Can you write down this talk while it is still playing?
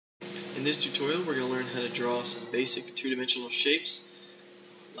In this tutorial, we're going to learn how to draw some basic two-dimensional shapes,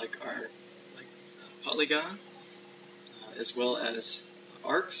 like a polygon, as well as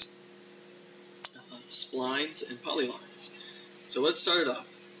arcs, splines, and polylines. So let's start it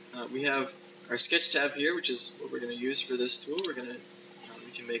off. We have our sketch tab here, which is what we're going to use for this tool. We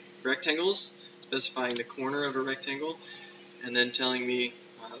can make rectangles, specifying the corner of a rectangle, and then telling me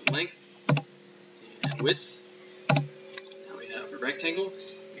length and width. Now we have a rectangle.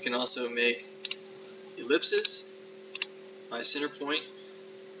 We can also make ellipses by center point,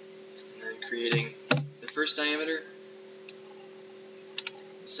 and then creating the first diameter,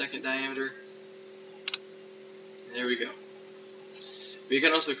 the second diameter, and there we go. We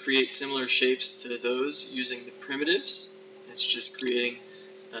can also create similar shapes to those using the primitives. It's just creating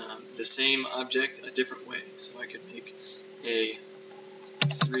the same object a different way. So I could make a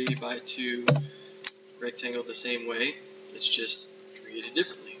 3 by 2 rectangle the same way. It's just created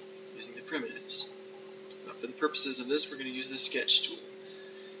differently using the primitives. But for the purposes of this, we're going to use the sketch tool.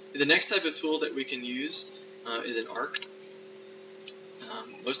 The next type of tool that we can use is an arc.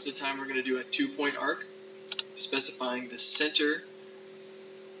 Most of the time we're going to do a 2-point arc, specifying the center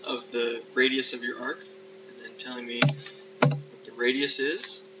of the radius of your arc, and then telling me what the radius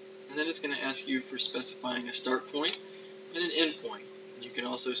is, and then it's going to ask you for specifying a start point and an end point. And you can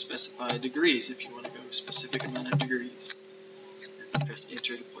also specify degrees if you want to go a specific amount of degrees, and then press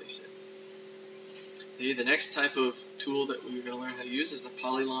enter to place it. Okay, the next type of tool that we're going to learn how to use is the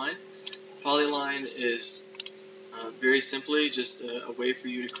polyline. Polyline is very simply just a way for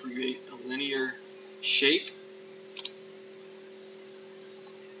you to create a linear shape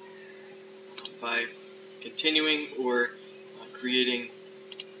by continuing or creating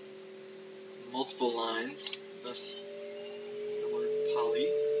multiple lines, thus the word poly.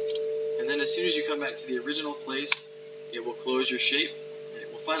 And then as soon as you come back to the original place, it will close your shape and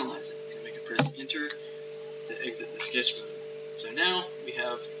it will finalize it. And we can press enter to exit the sketch mode. So now we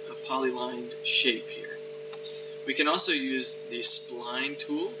have a polylined shape here. We can also use the spline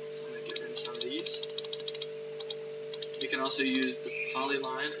tool. So I'm going to get rid of some of these. We can also use the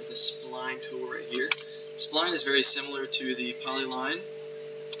polyline or the spline tool right here. Spline is very similar to the polyline.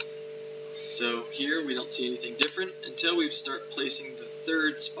 So here we don't see anything different until we start placing the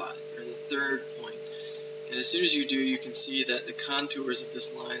third spot or the third point. And as soon as you do, you can see that the contours of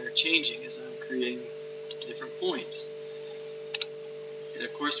this line are changing as I'm creating different points. And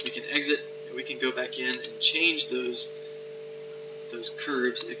of course we can exit and we can go back in and change those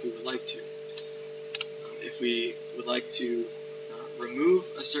curves if we would like to. If we would like to remove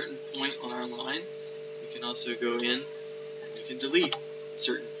a certain point on our line, we can also go in and we can delete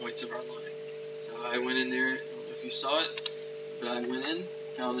certain points of our line. So I went in there, I don't know if you saw it, but I went in,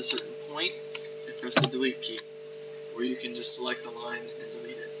 found a certain point, and pressed the delete key. Or you can just select the line and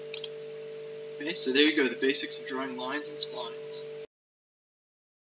delete it. Okay, so there you go, the basics of drawing lines and splines.